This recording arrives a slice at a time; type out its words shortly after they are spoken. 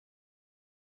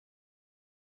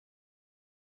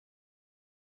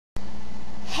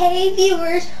Hey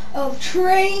viewers of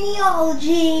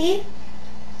Trayneolligy!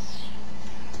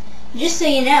 Just so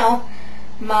you know,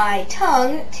 my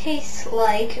tongue tastes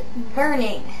like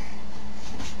burning.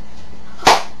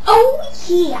 Oh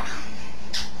yeah!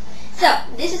 So,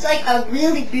 this is like a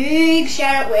really big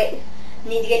shout out. Wait, I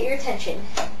need to get your attention.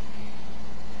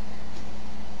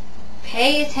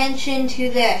 Pay attention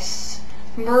to this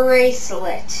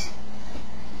bracelet.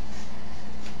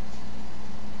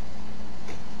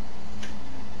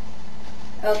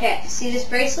 Okay, see this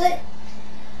bracelet?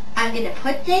 I'm going to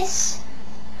put this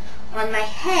on my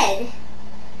head,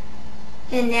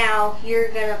 and now you're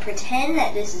going to pretend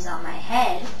that this is on my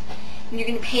head, and you're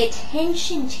going to pay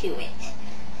attention to it.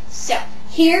 So,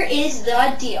 here is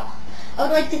the deal. I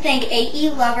would like to thank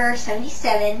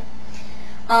Aelvr77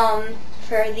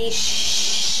 for the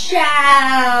shout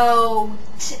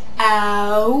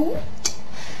out,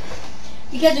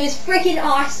 because it was freaking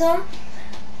awesome.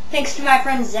 Thanks to my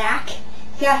friend Zach.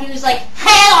 Yeah, he was like,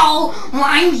 "Hello,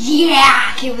 I'm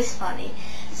Jack." It was funny.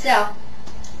 So,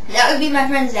 that would be my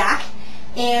friend Zach.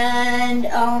 And,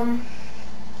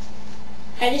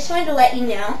 I just wanted to let you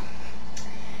know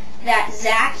that,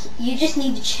 Zach, you just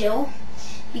need to chill,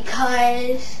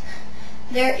 because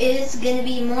there is going to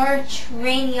be more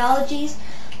trayneolligies,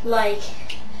 like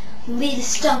Lead the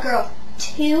Stunt Girl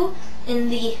 2 in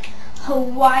the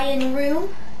Hawaiian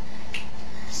room.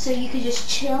 So you could just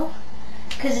chill,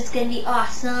 because it's going to be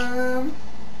awesome.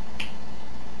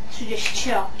 So just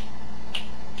chill.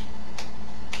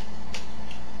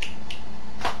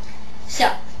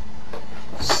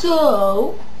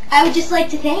 So I would just like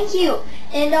to thank you.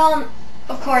 And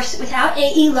of course, without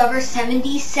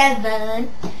Aelvr77,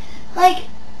 like,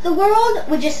 the world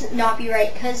would just not be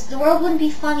right, because the world wouldn't be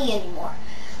funny anymore.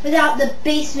 Without the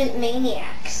basement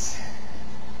maniacs,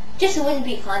 just it wouldn't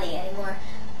be funny anymore.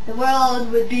 The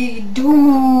world would be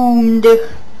doomed.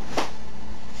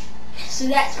 So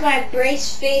that's my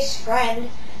brace face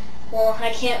friend. Well,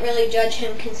 I can't really judge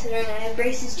him considering I have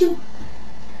braces too.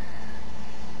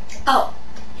 Oh,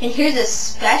 and here's a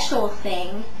special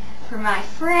thing for my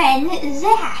friend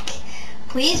Zach.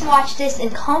 Please watch this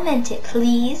and comment it,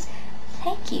 please.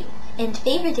 Thank you. And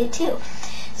favorite it too.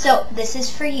 So, this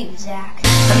is for you, Zach.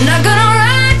 I'm not gonna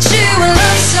write you a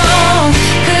love song,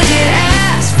 'cause you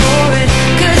asked for it,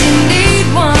 'cause you need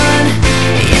one.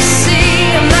 You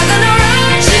see, I'm not gonna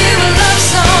write you a love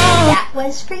song. That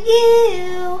was for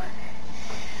you.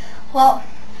 Well,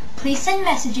 please send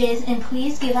messages and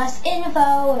please give us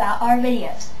info about our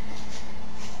videos.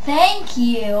 Thank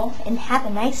you, and have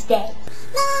a nice day.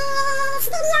 This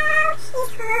video is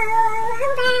over.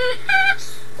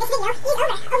 This video is over. Oh yeah, yeah, yeah. This video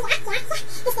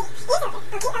is over.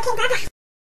 Okay, bye-bye.